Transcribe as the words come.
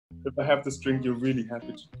if I have this drink, you're really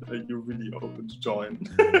happy to, you're really open to join.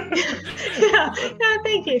 Yeah, no,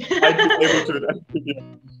 thank you. I'd be able to. Yeah.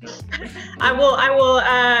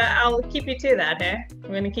 I'll keep you to that, eh?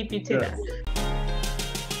 I'm going to keep you to that.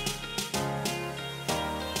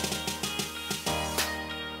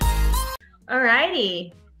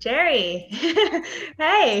 Alrighty, Jerry.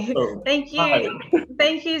 Hey, thank you. Hi.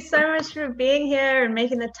 Thank you so much for being here and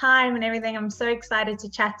making the time and everything. I'm so excited to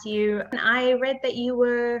chat to you. And I read that you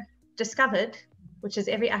were discovered, which is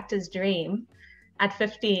every actor's dream, at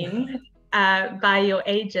 15 by your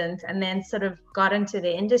agent, and then sort of got into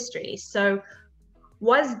the industry. So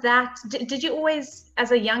did you always,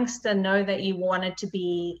 as a youngster, know that you wanted to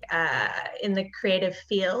be in the creative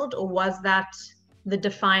field, or was that the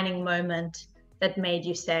defining moment that made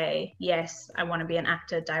you say, yes, I want to be an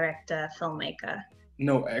actor, director, filmmaker?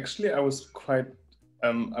 No, actually, I was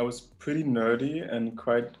pretty nerdy and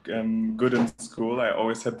quite good in school. I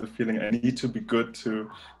always had the feeling I need to be good to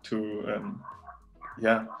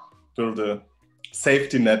build a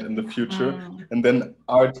safety net in the future. And then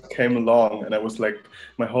art came along, and I was like,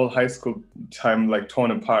 my whole high school time like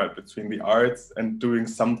torn apart between the arts and doing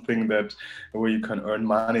something where you can earn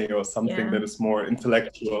money, or something that is more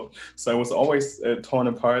intellectual. So I was always torn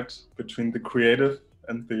apart between the creative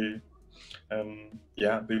and the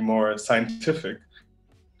more scientific.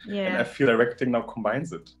 And I feel directing now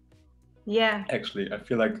combines it. Actually, I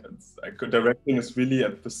feel like directing is really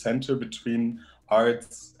at the center between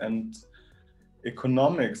arts and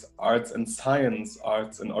economics, arts and science,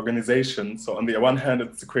 arts and organization. So on the one hand,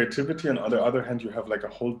 it's the creativity, and on the other hand, you have like a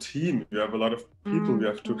whole team. You have a lot of people. You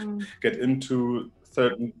have to get into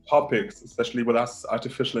certain topics, especially with us,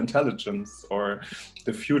 artificial intelligence or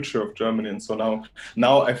the future of Germany. And so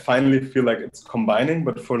now I finally feel like it's combining,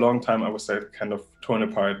 but for a long time I was like kind of torn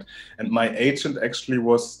apart. And my agent actually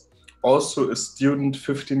was also a student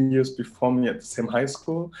 15 years before me at the same high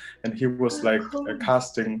school, and he was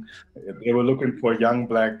casting. They were looking for a young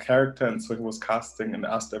black character, and so he was casting and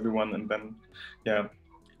asked everyone. And then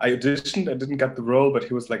I auditioned. I didn't get the role, but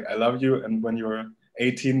he was like, I love you, and when you're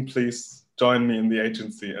 18, please join me in the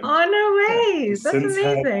agency. And oh, no way. That's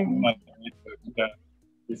amazing.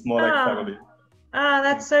 It's more like family. Oh,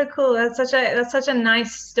 that's so cool. That's such a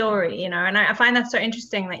nice story, and I find that so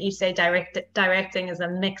interesting that you say directing is a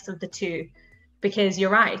mix of the two, because you're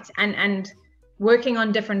right. And working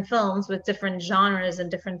on different films with different genres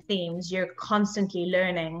and different themes, you're constantly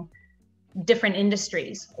learning different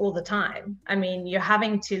industries all the time. I mean, you're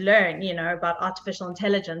having to learn, about artificial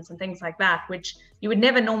intelligence and things like that, which you would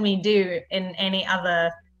never normally do in any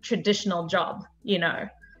other traditional job,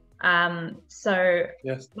 So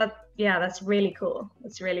yes. That's really cool.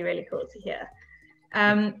 It's really, really cool to hear.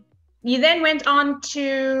 You then went on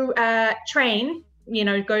to train,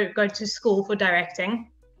 go to school for directing,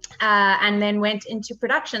 and then went into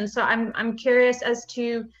production. So I'm curious as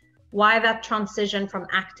to why that transition from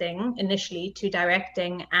acting initially to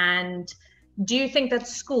directing, and do you think that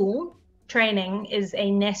school training is a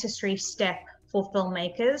necessary step for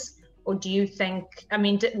filmmakers? Or do you think,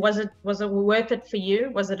 was it worth it for you?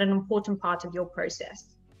 Was it an important part of your process?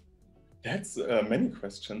 That's many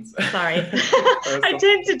questions. Sorry, I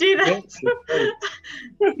tend to do that.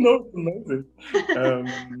 No, amazing.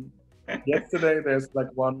 Yesterday, there's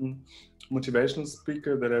like one motivational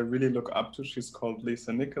speaker that I really look up to. She's called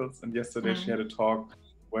Lisa Nichols, and yesterday she had a talk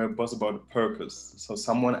where it was about purpose. So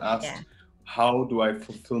someone asked, how do I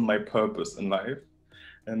fulfill my purpose in life?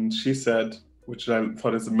 And she said, which I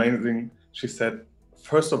thought is amazing, she said,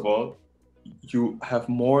 first of all, you have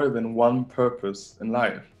more than one purpose in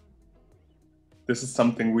life. This is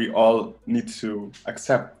something we all need to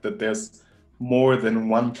accept, that there's more than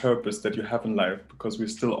one purpose that you have in life, because we're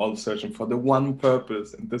still all searching for the one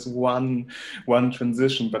purpose and this one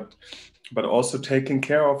transition, but also taking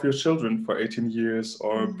care of your children for 18 years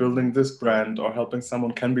or building this brand or helping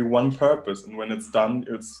someone can be one purpose. And when it's done,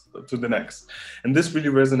 it's to the next. And this really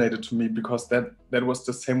resonated to me, because that was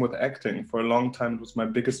the same with acting. For a long time, it was my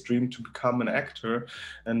biggest dream to become an actor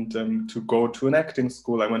and to go to an acting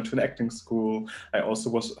school. I went to an acting school. I also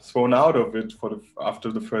was thrown out of it after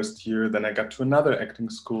the first year. Then I got to another acting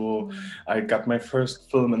school. I got my first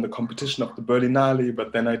film in the competition of the Berlinale,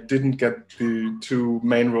 but then I didn't get the two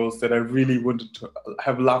main roles that I really wanted to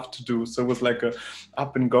have loved to do. So it was like a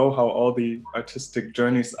up and go, how all the artistic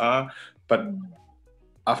journeys are. But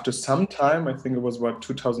after some time, I think it was about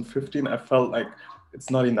 2015, I felt like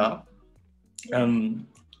it's not enough. And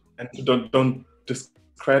don't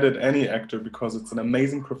discredit any actor, because it's an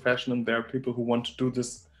amazing profession and there are people who want to do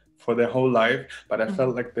this for their whole life. But I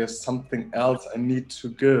felt like there's something else I need to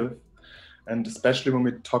give And especially when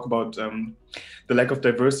we talk about the lack of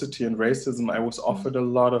diversity and racism, I was offered a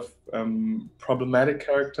lot of problematic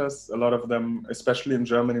characters. A lot of them, especially in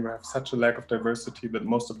Germany, we have such a lack of diversity that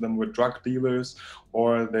most of them were drug dealers,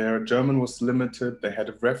 or their German was limited. They had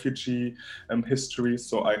a refugee history.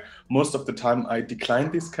 So most of the time I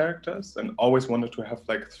declined these characters and always wanted to have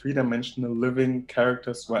like three-dimensional living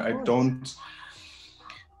characters where I don't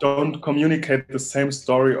communicate the same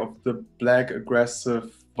story of the black,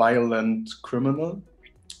 aggressive, violent criminal.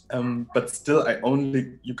 But still,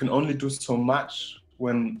 you can only do so much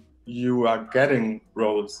when you are getting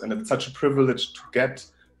roles, and it's such a privilege to get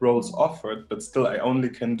roles offered, but still I only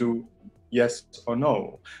can do yes or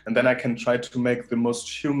no. And then I can try to make the most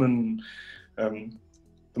human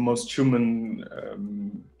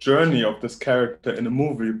journey of this character in a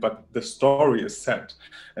movie, but the story is set.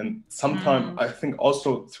 And sometimes I think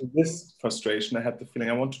also through this frustration, I had the feeling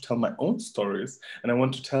I want to tell my own stories and I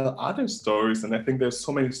want to tell other stories. And I think there's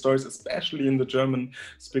so many stories, especially in the German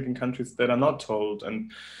speaking countries, that are not told.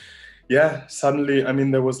 And yeah, suddenly, I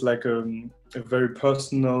mean, there was like a very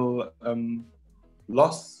personal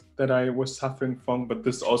loss that I was suffering from, but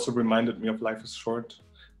this also reminded me of life is short.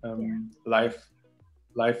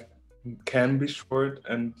 Life can be short,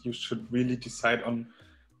 and you should really decide on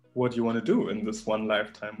what you want to do in this one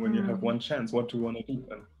lifetime when you have one chance. What do you want to do?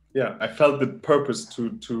 And yeah, I felt the purpose to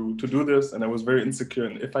do this, and I was very insecure.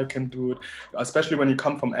 And if I can do it, especially when you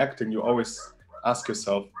come from acting, you always ask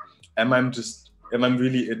yourself, am I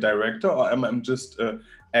really a director, or am I just an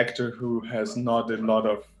actor who has not a lot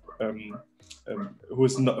of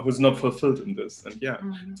who's not fulfilled in this? And yeah,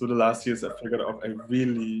 so the last years I figured out I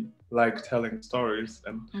really like telling stories.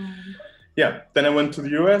 And yeah, then I went to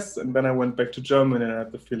the US, and then I went back to Germany, and I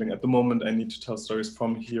had the feeling at the moment I need to tell stories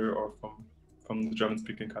from here or from the German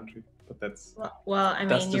speaking country. But that's I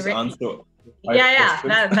mean, you answer.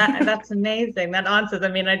 That's amazing. That answers. I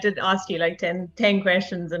mean, I did ask you like 10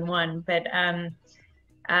 questions in one, but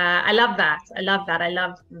I love that. I love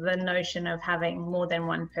the notion of having more than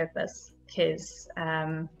one purpose, because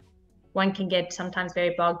one can get sometimes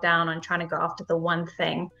very bogged down on trying to go after the one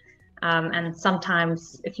thing. And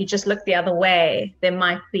sometimes if you just look the other way, there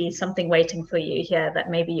might be something waiting for you here that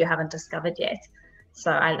maybe you haven't discovered yet. So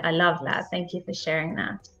I love that. Thank you for sharing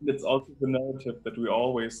that. It's also the narrative that we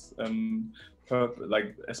always,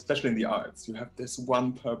 like especially in the arts, you have this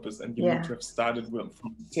one purpose, and you need to have started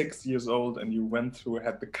from 6 years old, and you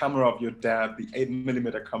had the camera of your dad, the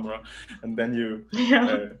 8mm camera, and then you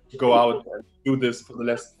go out and do this for the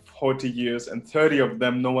last 40 years, and 30 of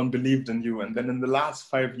them no one believed in you, and then in the last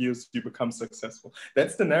 5 years you become successful.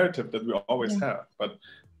 That's the narrative that we always have, but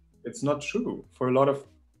it's not true for a lot of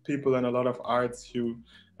people and a lot of arts.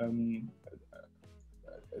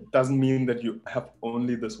 It doesn't mean that you have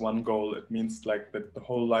only this one goal. It means like that the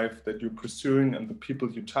whole life that you're pursuing and the people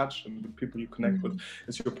you touch and the people you connect with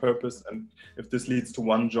is your purpose. And if this leads to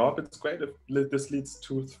one job, it's great. If this leads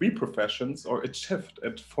to 3 professions or a shift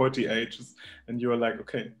at 40 ages, and you're like,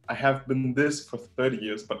 okay, I have been this for 30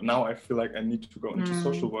 years, but now I feel like I need to go into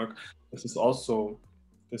social work. This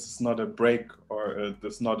is not a break, or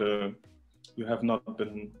you have not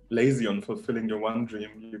been lazy on fulfilling your one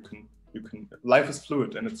dream. You can life is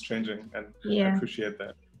fluid and it's changing, and I appreciate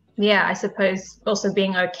that. Yeah, I suppose also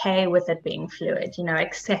being okay with it being fluid,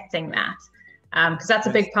 accepting that, because that's a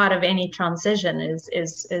big part of any transition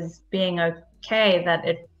is being okay that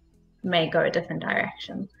it may go a different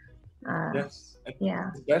direction.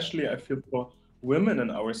 Especially I feel for women in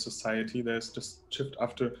our society, there's this shift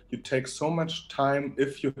after you take so much time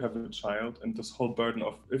if you have a child, and this whole burden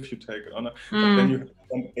of if you take it on, but then you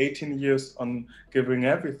spend 18 years on giving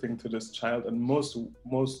everything to this child, and most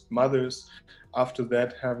mothers after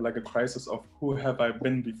that have like a crisis of who have I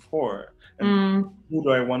been before, and who do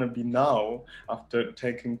I want to be now after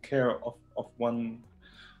taking care of one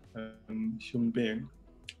human being.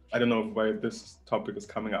 I don't know why this topic is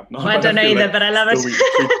coming up now. Well, I don't know either, but I love it.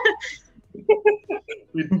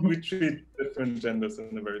 We treat different genders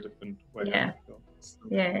in a very different way.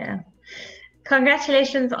 Yeah.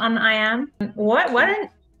 Congratulations on I Am. What an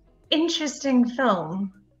interesting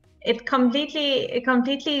film. It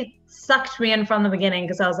completely sucked me in from the beginning,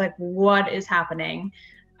 because I was like, what is happening?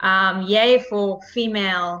 Yay for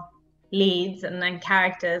female leads and then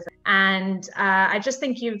characters, and I just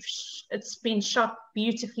think it's been shot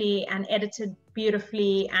beautifully and edited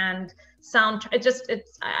beautifully, and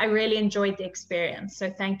I really enjoyed the experience.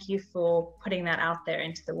 So thank you for putting that out there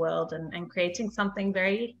into the world and creating something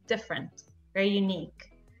very different, very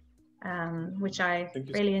unique, which I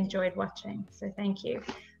really enjoyed watching. So thank you.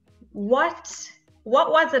 What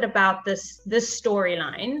was it about this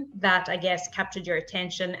storyline that I guess captured your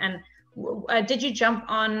attention, and did you jump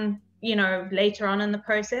on, you know, later on in the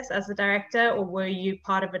process as the director, or were you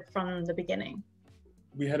part of it from the beginning?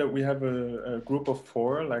 We have a group of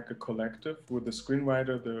 4, like a collective, with the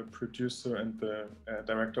screenwriter, the producer, and the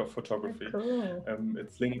director of photography. Oh, cool.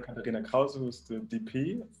 It's Lena Katharina Krause, who's the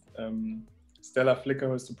DP, Stella Flicker,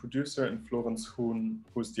 who's the producer, and Florence Huhn,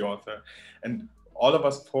 who's the author. And all of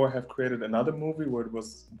us 4 have created another movie where it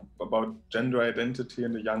was about gender identity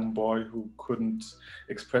and a young boy who couldn't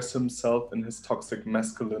express himself in his toxic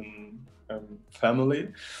masculine family.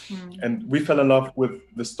 And we fell in love with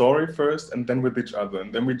the story first and then with each other.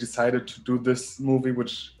 And then we decided to do this movie,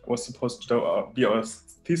 which was supposed to be our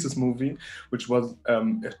thesis movie, which was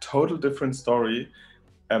a total different story,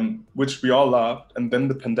 which we all loved. And then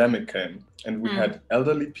the pandemic came, and we had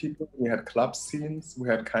elderly people, we had club scenes, we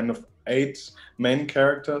had kind of 8 main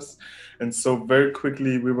characters. And so very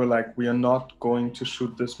quickly we were like, we are not going to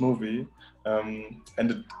shoot this movie. And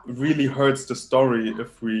it really hurts the story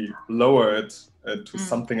if we lower it to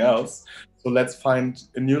something else. So let's find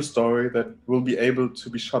a new story that will be able to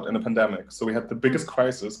be shot in a pandemic. So we had the biggest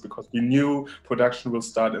crisis because we knew production will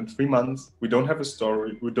start in 3 months. We don't have a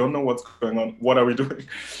story. We don't know what's going on. What are we doing?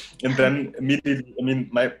 And then immediately, I mean,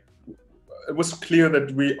 it was clear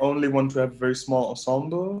that we only want to have a very small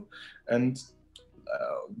ensemble and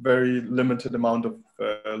very limited amount of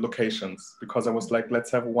locations, because I was like, let's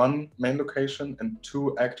have 1 main location and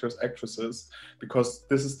 2 actors, actresses, because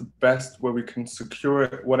this is the best where we can secure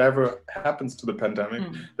whatever happens to the pandemic,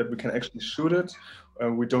 that we can actually shoot it.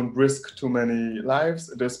 We don't risk too many lives.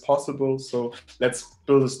 It is possible. So let's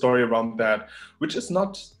build a story around that, which is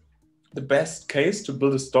not the best case to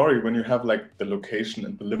build a story when you have like the location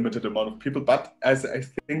and the limited amount of people. But as I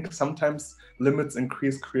think sometimes limits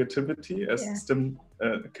increase creativity, as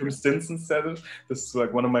Kim Stinson said it. This is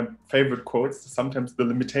like one of my favorite quotes. Sometimes the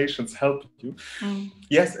limitations help you.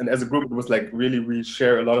 Yes, and as a group, it was like really we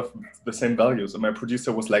share a lot of the same values. And my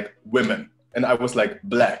producer was like women, and I was like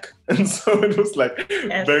black. And so it was like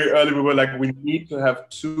very early we were like, we need to have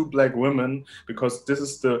 2 black women because this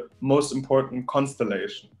is the most important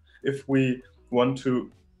constellation. If we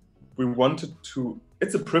wanted to,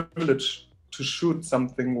 it's a privilege to shoot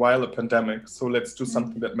something while a pandemic. So let's do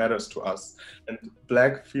something that matters to us. And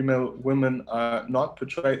black female women are not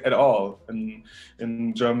portrayed at all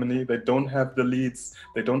in Germany. They don't have the leads.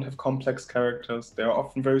 They don't have complex characters. They are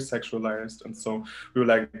often very sexualized. And so we were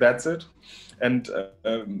like, that's it. And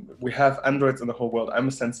we have androids in the whole world. I'm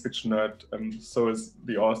a science fiction nerd, so is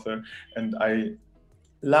the author. And I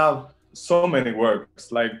love so many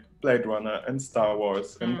works like Blade Runner and Star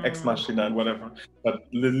Wars and Ex Machina and whatever, but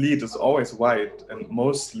the lead is always white and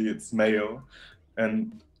mostly it's male.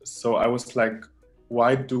 And so I was like,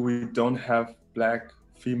 why do we don't have black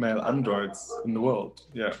female androids in the world?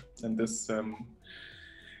 Yeah, and this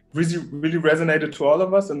really resonated to all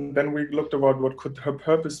of us. And then we looked about what could her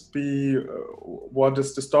purpose be, what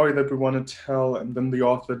is the story that we want to tell, and then the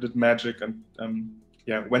author did magic and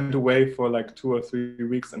went away for like 2 or 3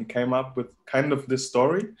 weeks and came up with kind of this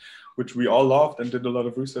story, which we all loved and did a lot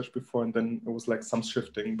of research before. And then it was like some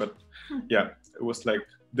shifting, but it was like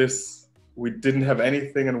this, we didn't have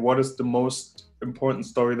anything. And what is the most important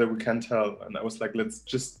story that we can tell? And I was like, let's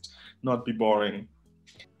just not be boring.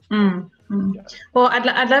 Yeah. Well,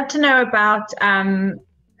 I'd love to know about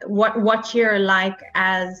what you're like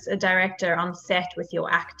as a director on set with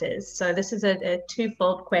your actors. So this is a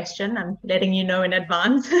twofold question. I'm letting you know in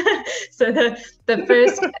advance. So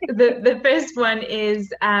the first one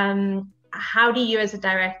is, how do you as a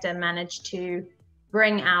director manage to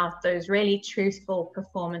bring out those really truthful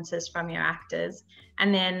performances from your actors?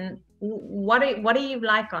 And then what are you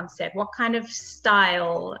like on set? What kind of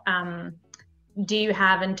style do you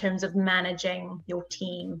have in terms of managing your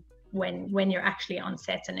team when you're actually on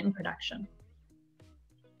set and in production?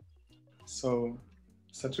 So,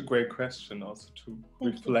 such a great question also to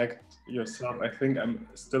reflect yourself. I think I'm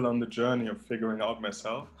still on the journey of figuring out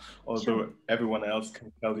myself, although everyone else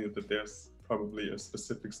can tell you that there's probably a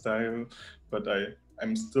specific style, but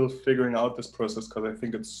I'm still figuring out this process because I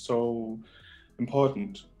think it's so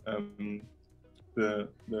important. The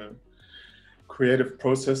creative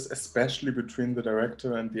process, especially between the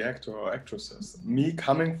director and the actor or actresses. Me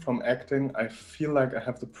coming from acting, I feel like I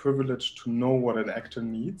have the privilege to know what an actor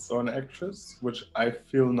needs or an actress, which I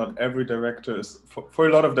feel not every director is. For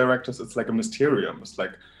a lot of directors, it's like a mysterium. It's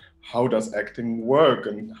like, how does acting work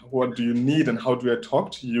and what do you need and how do I talk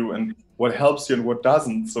to you and what helps you and what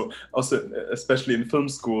doesn't? So also, especially in film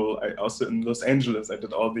school, I also in Los Angeles, I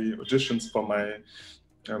did all the auditions for my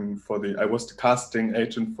I was the casting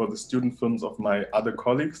agent for the student films of my other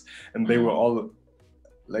colleagues, and they were all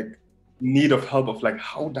like need of help of like,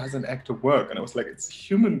 how does an actor work? And I was like, it's a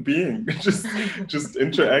human being. just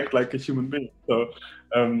interact like a human being. So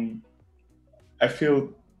I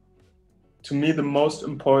feel, to me, the most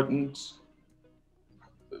important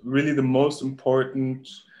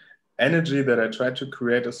energy that I try to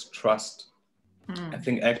create is trust. I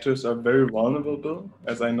think actors are very vulnerable,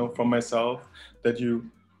 as I know from myself, that you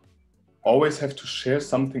always have to share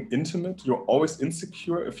something intimate. You're always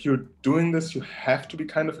insecure. If you're doing this, you have to be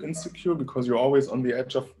kind of insecure because you're always on the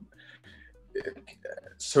edge of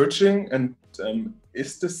searching and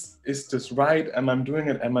is this right? Am I doing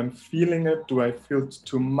it? Am I feeling it? Do I feel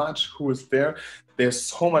too much? Who is there? There's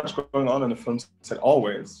so much going on in a film set.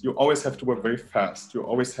 You always have to work very fast. You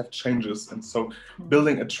always have changes, and so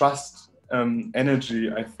building a trust energy,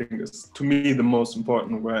 I think, is to me the most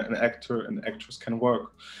important, where an actor and actress can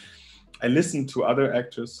work. I listen to other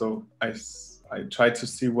actors, so I try to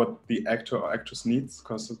see what the actor or actress needs,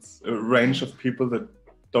 because it's a range of people that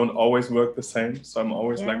don't always work the same. So I'm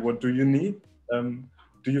always like, what do you need?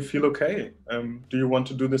 Do you feel okay? Do you want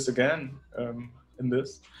to do this again in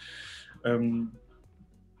this?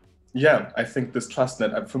 I think this trust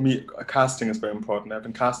net, for me, casting is very important. I have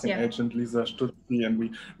a casting agent, Lisa Stutzi, and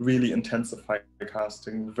we really intensify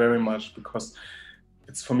casting very much, because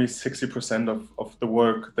it's, for me, 60% of the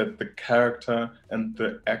work that the character and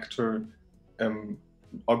the actor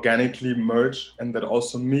organically merge, and that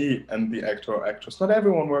also me and the actor or actress, not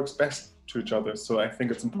everyone works best to each other. So I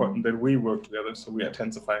think it's important that we work together, so we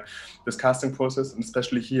intensify this casting process. And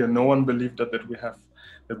especially here, no one believed that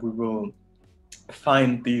we will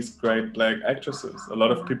find these great Black actresses. A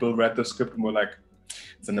lot of people read the script and were like,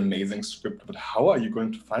 it's an amazing script, but how are you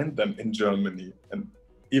going to find them in Germany? And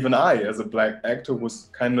even I, as a Black actor, was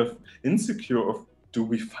kind of insecure of, do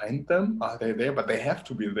we find them? Are they there? But they have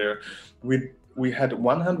to be there. We had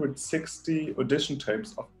 160 audition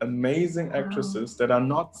tapes of amazing actresses that are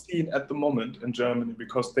not seen at the moment in Germany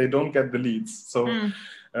because they don't get the leads. So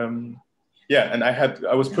and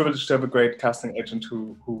I was privileged to have a great casting agent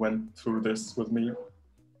who went through this with me.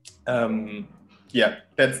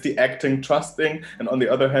 That's the acting trust thing. And on the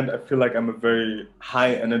other hand, I feel like I'm a very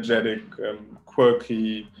high energetic,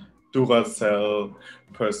 quirky, Duracell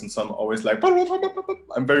person. So I'm always like,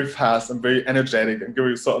 I'm very fast, I'm very energetic.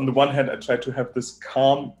 And so on the one hand, I try to have this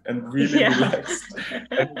calm and really relaxed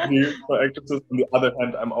energy for actresses. On the other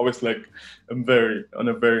hand, I'm always like, I'm on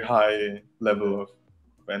a very high level of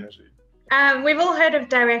energy. We've all heard of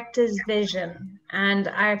director's vision, and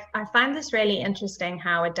I find this really interesting,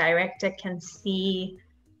 how a director can see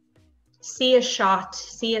a shot,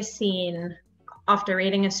 see a scene after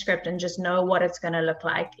reading a script and just know what it's going to look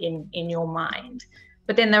like in your mind.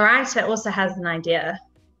 But then the writer also has an idea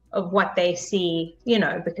of what they see,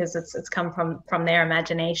 because it's come from their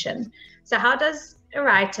imagination. So how does a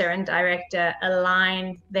writer and director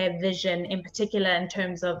align their vision, in particular in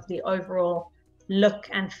terms of the overall look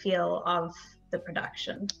and feel of the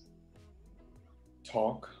production?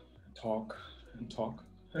 Talk.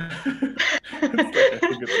 I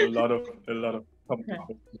think it's a lot of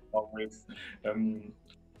complicated always.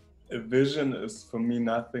 A vision is, for me,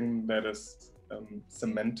 nothing that is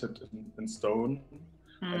cemented in stone,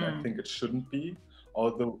 and I think it shouldn't be,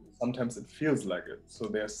 although sometimes it feels like it. So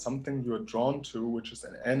there's something you're drawn to, which is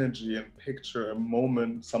an energy, a picture, a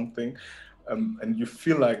moment, something. And you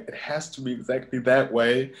feel like it has to be exactly that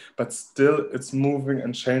way, but still it's moving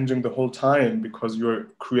and changing the whole time, because you're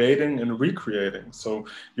creating and recreating. So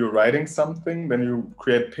you're writing something, then you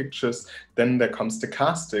create pictures, then there comes the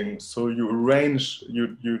casting. So you arrange,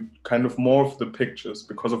 you kind of morph the pictures,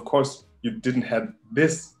 because of course you didn't have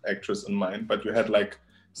this actress in mind, but you had like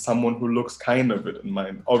someone who looks kind of it in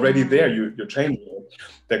mind. Already there, you're changing it.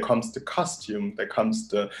 There comes the costume, there comes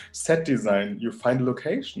the set design, you find a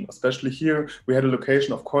location. Especially here, we had a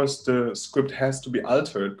location. Of course, the script has to be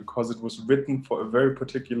altered because it was written for a very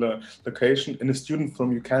particular location. In a student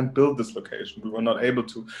film, you can't build this location. We were not able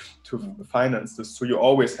to finance this. So you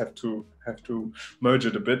always have to merge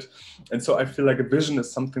it a bit. And so I feel like a vision is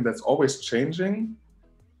something that's always changing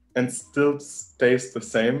and still stays the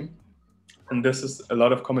same. And this is a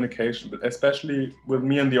lot of communication, but especially with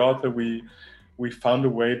me and the author, we found a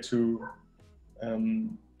way to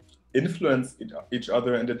influence each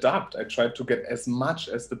other and adapt. I tried to get as much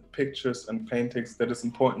as the pictures and paintings that is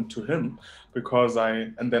important to him, because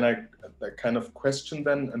I kind of question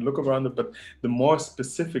then and look around it. But the more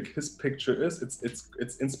specific his picture is,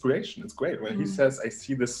 it's inspiration. It's great when he says, "I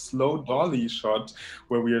see this slow dolly shot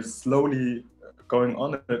where we are slowly going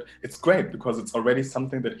on it." It's great because it's already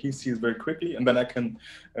something that he sees very quickly, and then I can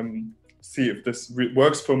see if this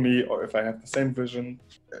works for me, or if I have the same vision,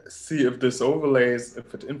 see if this overlays,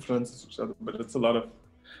 if it influences each other. But it's a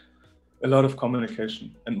lot of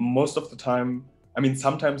communication. And most of the time, I mean,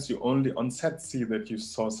 sometimes you only on set see that you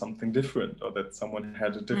saw something different, or that someone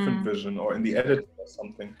had a different vision, or in the editing or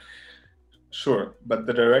something. Sure, but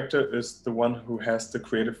the director is the one who has the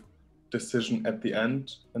creative decision at the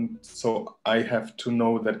end. And so I have to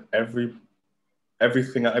know that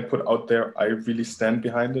everything I put out there, I really stand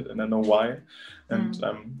behind it, and I know why. And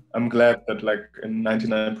I'm glad that like in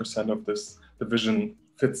 99% of this, the vision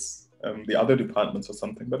fits the other departments or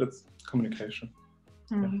something, but it's communication.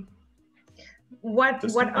 Yeah. What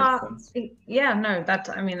are that,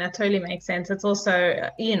 I mean, that totally makes sense. It's also,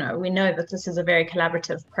 you know, we know that this is a very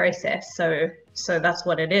collaborative process, so that's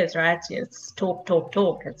what it is, right? It's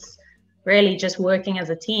talk. It's really just working as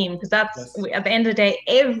a team, because that's at the end of the day,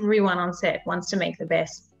 everyone on set wants to make the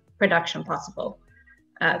best production possible.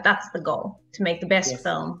 That's the goal, to make the best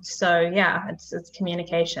film. So yeah, it's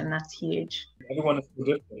communication. That's huge. Everyone is so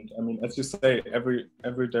different. I mean, as you say, every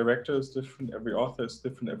director is different, every author is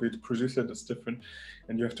different, every producer is different,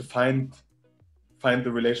 and you have to find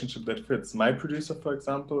the relationship that fits. My producer, for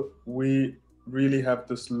example, we really have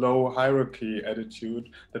this low hierarchy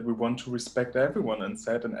attitude that we want to respect everyone on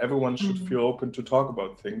set, and everyone should feel open to talk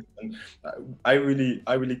about things. And I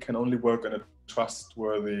really can only work in a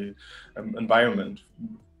trustworthy environment.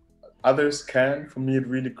 Others can. For me, it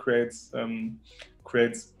really creates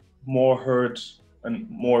more hurt, and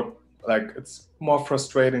more like, it's more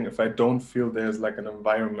frustrating if I don't feel there's like an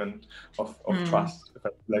environment of trust. If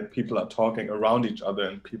like people are talking around each other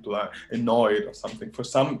and people are annoyed or something. For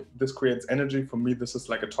some, this creates energy. For me, this is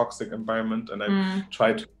like a toxic environment, and I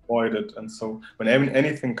try to avoid it. And so whenever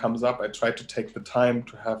anything comes up, I try to take the time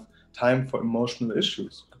to have time for emotional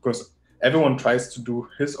issues, because everyone tries to do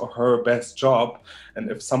his or her best job.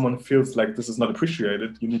 And if someone feels like this is not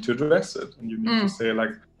appreciated, you need to address it, and you need to say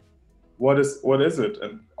like, what is it?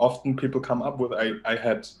 And often people come up with, I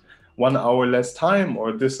had 1 hour less time,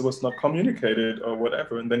 or this was not communicated, or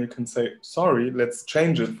whatever. And then you can say, sorry, let's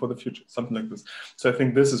change it for the future, something like this. So I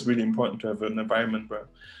think this is really important, to have an environment where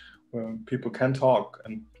people can talk.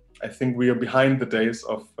 And I think we are behind the days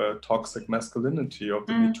of toxic masculinity, of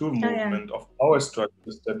the Me Too movement, of power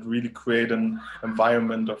structures that really create an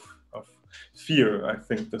environment of fear. I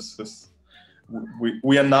think this is,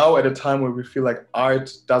 we are now at a time where we feel like art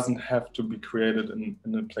doesn't have to be created in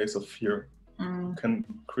a place of fear. You can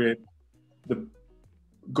create the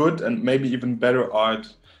good and maybe even better art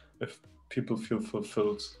if people feel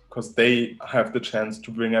fulfilled, because they have the chance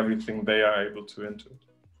to bring everything they are able to into it.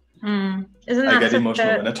 Isn't that I get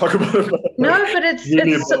emotional when I talk about it. No, but it's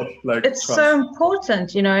really it's so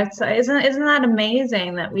important, you know. Isn't that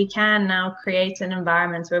amazing that we can now create an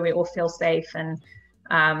environment where we all feel safe, and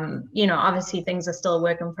you know, obviously things are still a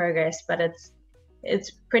work in progress, but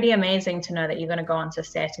it's pretty amazing to know that you're going to go onto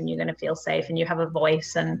set and you're going to feel safe and you have a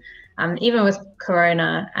voice. And even with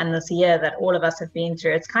Corona and this year that all of us have been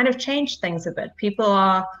through, it's kind of changed things a bit. People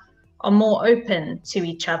are more open to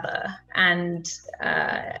each other, and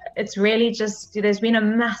it's really just, there's been a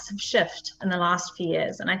massive shift in the last few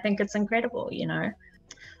years, and I think it's incredible, you know.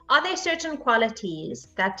 Are there certain qualities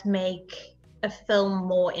that make a film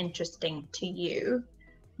more interesting to you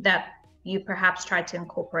that you perhaps try to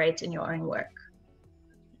incorporate in your own work?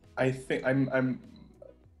 I think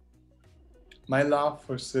my love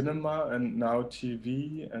for cinema and now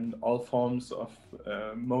TV and all forms of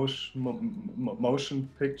motion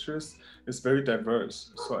pictures is very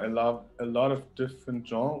diverse. So I love a lot of different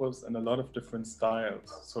genres and a lot of different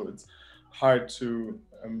styles. So it's hard to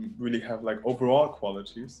really have like overall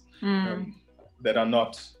qualities that are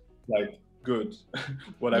not like good.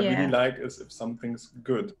 What I really like is if something's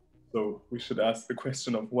good. So we should ask the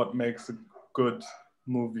question of what makes a good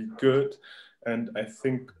movie good. And I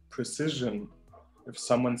think precision, if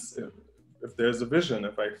there's a vision,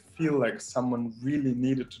 if I feel like someone really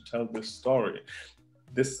needed to tell this story,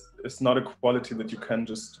 this is not a quality that you can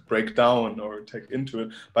just break down or take into it,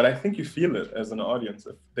 but I think you feel it as an audience.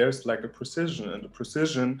 If there's like a precision, and the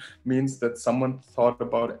precision means that someone thought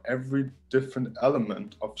about every different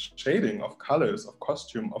element of shading, of colors, of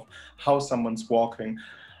costume, of how someone's walking,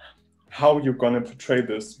 how you're going to portray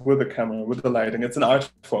this with the camera, with the lighting. It's an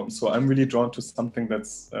art form. So I'm really drawn to something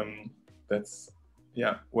that's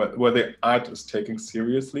where the art is taken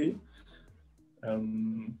seriously.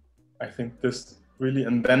 I think this really,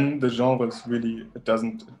 and then the genre is really,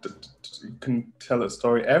 you can tell a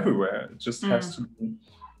story everywhere. It just has to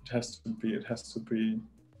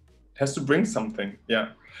bring something. Yeah.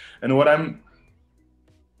 And what I'm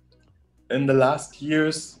in the last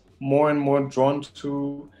years more and more drawn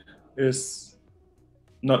to is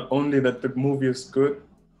not only that the movie is good,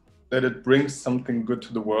 that it brings something good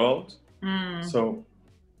to the world. So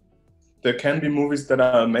there can be movies that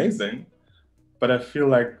are amazing, but I feel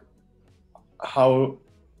like how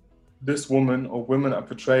this woman or women are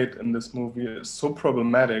portrayed in this movie is so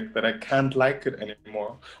problematic that I can't like it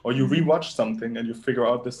anymore. Or you rewatch something and you figure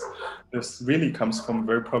out this really comes from a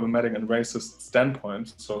very problematic and racist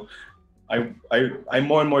standpoint. So I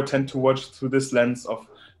more and more tend to watch through this lens of,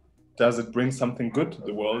 does it bring something good to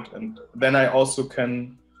the world? And then I also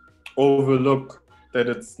can overlook that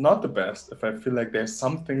it's not the best if I feel like there's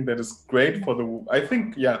something that is great for the, I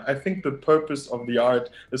think the purpose of the art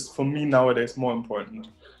is, for me nowadays, more important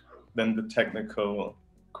than the technical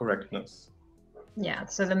correctness. Yeah,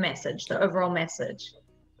 so the message, the overall message.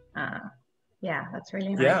 Yeah, that's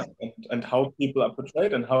really nice. Yeah, and how people are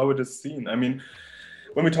portrayed and how it is seen. I mean,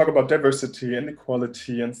 when we talk about diversity and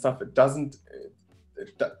equality and stuff, it doesn't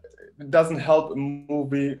help a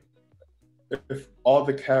movie if all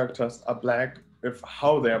the characters are Black, if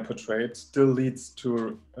how they are portrayed still leads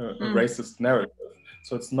to a racist narrative.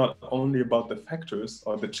 So it's not only about the factors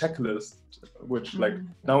or the checklist, which like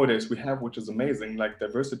nowadays we have, which is amazing, like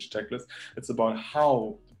diversity checklist. It's about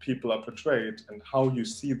how the people are portrayed and how you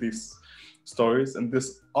see these stories. And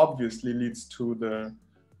this obviously leads to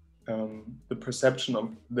the perception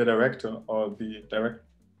of the director or the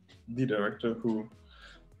director who,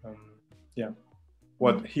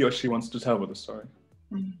 what he or she wants to tell with the story.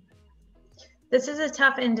 This is a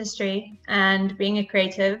tough industry, and being a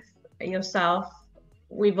creative yourself,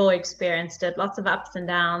 we've all experienced it. Lots of ups and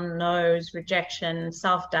downs, no's, rejection,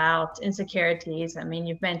 self-doubt, insecurities. I mean,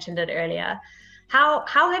 you've mentioned it earlier. How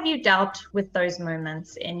have you dealt with those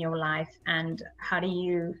moments in your life, and how do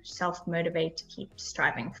you self-motivate to keep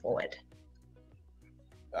striving forward?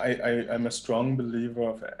 I'm a strong believer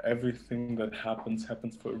of everything that happens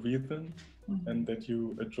for a reason, and that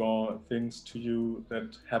you draw things to you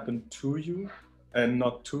that happen to you and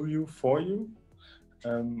not to you, for you.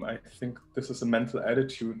 I think this is a mental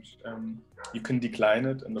attitude. You can decline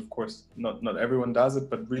it, and of course not everyone does it,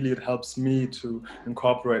 but really it helps me to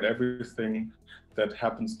incorporate everything that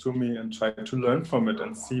happens to me and try to learn from it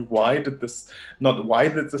and see why did this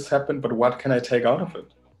happen, but what can I take out of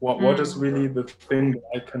it? What is really the thing that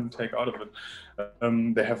I can take out of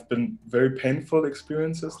it? There have been very painful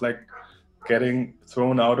experiences, like getting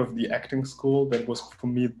thrown out of the acting school. That was for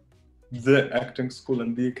me the acting school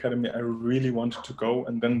and the academy I really wanted to go,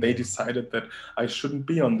 and then they decided that I shouldn't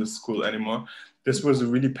be on this school anymore. This was a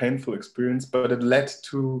really painful experience, but it led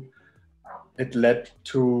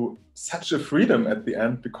to such a freedom at the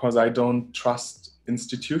end, because I don't trust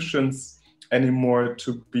institutions anymore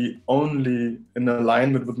to be only in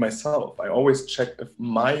alignment with myself. I always check if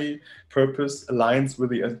my purpose aligns with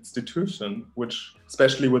the institution, which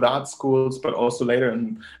especially with art schools, but also later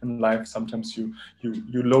in life, sometimes you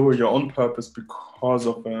lower your own purpose because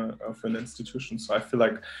of an institution. So I feel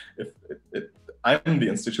like if I'm the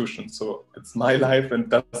institution, so it's my life, and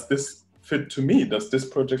does this fit to me? Does this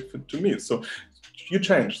project fit to me? So you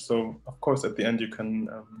change. So of course, at the end, you can.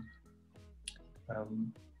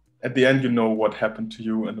 At the end, you know what happened to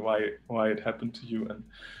you and why it happened to you, and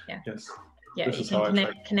yes, this is how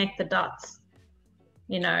I connect the dots.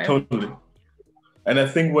 You know, totally. And I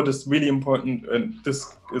think what is really important, and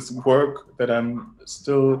this is work that I'm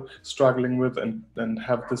still struggling with, and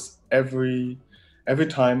have this every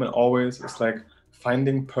time and always, is like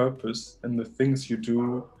finding purpose in the things you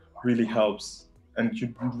do really helps, and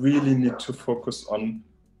you really need to focus on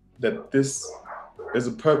that this is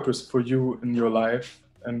a purpose for you in your life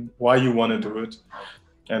and why you want to do it,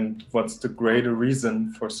 and what's the greater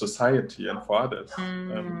reason for society and for others.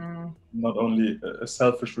 Not only a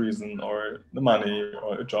selfish reason or the money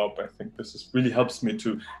or a job. I think this really helps me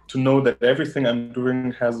to know that everything I'm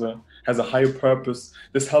doing has a higher purpose.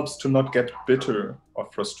 This helps to not get bitter or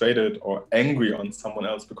frustrated or angry on someone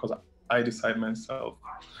else, because I decide myself.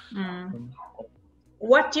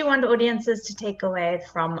 What do you want audiences to take away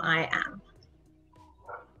from I Am?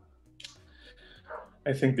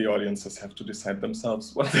 I think the audiences have to decide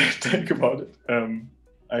themselves what they think about it.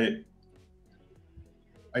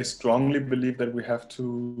 I strongly believe that we have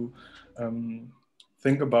to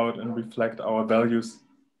think about and reflect our values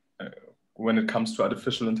when it comes to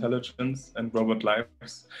artificial intelligence and robot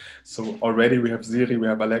lives. So already we have Siri, we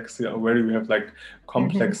have Alexia, already we have like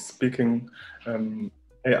complex speaking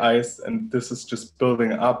AIs, and this is just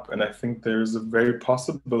building up. And I think there is a very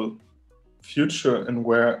possible future in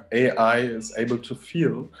where AI is able to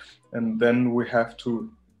feel, and then we have to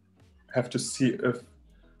see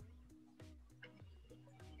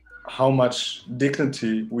how much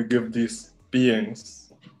dignity we give these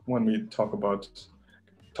beings when we talk about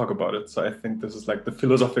it. So I think this is like the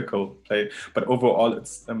philosophical play, but overall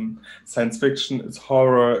it's science fiction, it's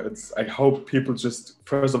horror. I hope people just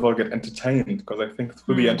first of all get entertained, because I think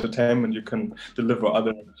through the entertainment you can deliver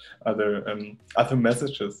other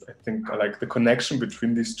messages. I think like the connection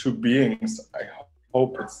between these two beings, I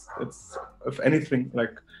hope it's if anything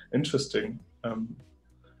like interesting,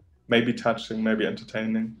 maybe touching, maybe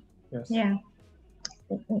entertaining. Yes. Yeah.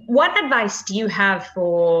 What advice do you have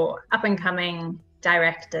for up and coming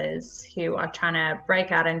directors who are trying to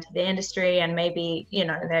break out into the industry, and maybe, you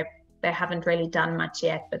know, they haven't really done much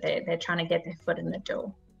yet, but they're trying to get their foot in the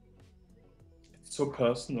door? It's so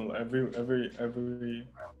personal. Every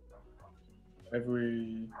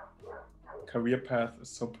career path is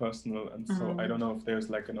so personal, and so I don't know if there's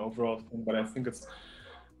like an overall thing, but I think it's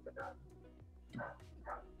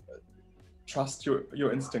trust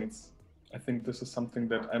your instincts. I think this is something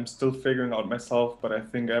that I'm still figuring out myself, but I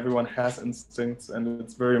think everyone has instincts, and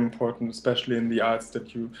it's very important, especially in the arts,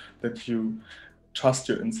 that you trust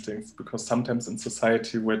your instincts, because sometimes in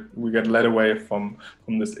society we get led away from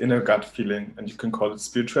this inner gut feeling, and you can call it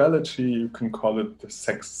spirituality, you can call it the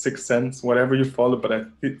sixth sense, whatever you follow, but I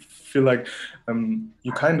feel like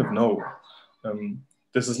you kind of know.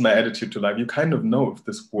 This is my attitude to life. You kind of know if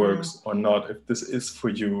this works or not, if this is for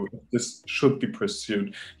you, if this should be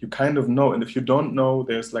pursued. You kind of know. And if you don't know,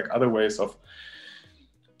 there's like other ways of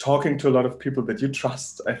talking to a lot of people that you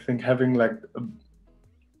trust. I think having like,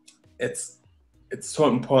 it's so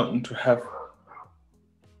important to have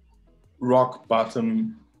rock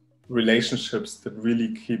bottom relationships that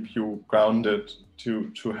really keep you grounded,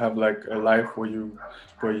 to have like a life where you,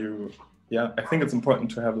 yeah, I think it's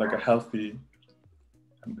important to have like a healthy,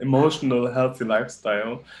 emotional, healthy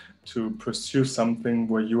lifestyle to pursue something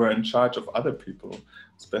where you are in charge of other people,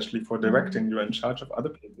 especially for directing. You're in charge of other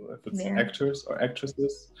people, if it's actors or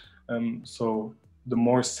actresses. So the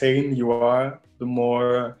more sane you are, the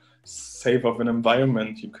more safe of an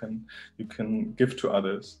environment you can give to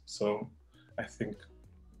others. So I think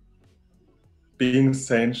being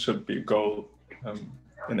sane should be a goal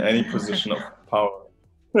in any position of power.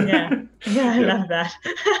 Yeah, I love that.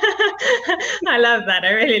 I love that.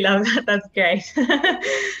 I really love that. That's great.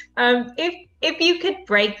 If you could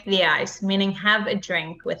break the ice, meaning have a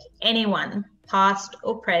drink with anyone, past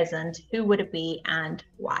or present, who would it be and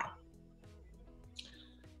why?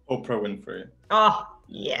 Oprah Winfrey. Oh,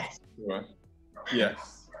 yes. Sure.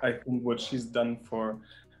 Yes, I think what she's done for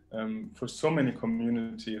so many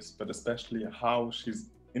communities, but especially how she's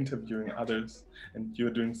interviewing others, and you're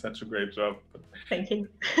doing such a great job. Thank you.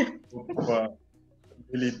 Oprah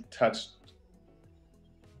really touches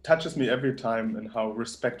me every time, and how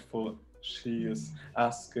respectful she is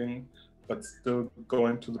asking, but still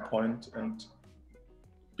going to the point and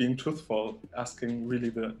being truthful, asking really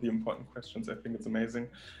the important questions. I think it's amazing,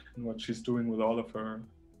 and what she's doing with all of her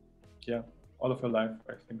life,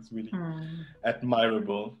 I think is really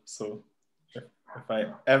admirable. So if I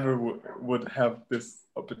ever would have this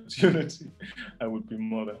opportunity, I would be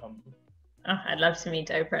more than humble. Oh, I'd love to meet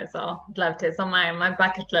Oprah as well. I'd love to. It's on my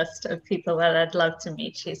bucket list of people that I'd love to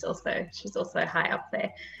meet. She's also high up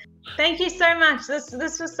there. Thank you so much.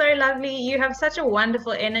 This was so lovely. You have such a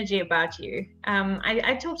wonderful energy about you.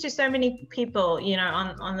 I talk to so many people, you know,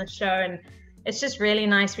 on the show, and it's just really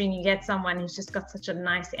nice when you get someone who's just got such a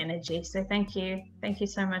nice energy. So thank you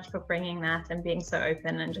so much for bringing that and being so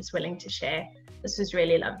open and just willing to share. This was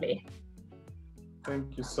really lovely.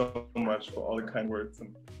 Thank you so much for all the kind words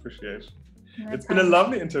and appreciation. No It's problem. been a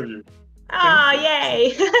lovely interview. Oh,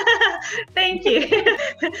 yay. Thank you.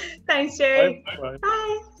 Thanks, Jerry. Bye.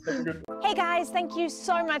 Bye. Hey guys, thank you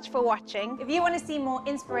so much for watching. If you want to see more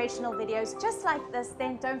inspirational videos just like this,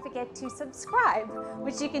 then don't forget to subscribe,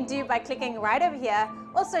 which you can do by clicking right over here.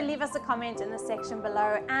 Also, leave us a comment in the section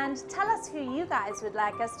below and tell us who you guys would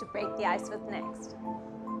like us to break the ice with next.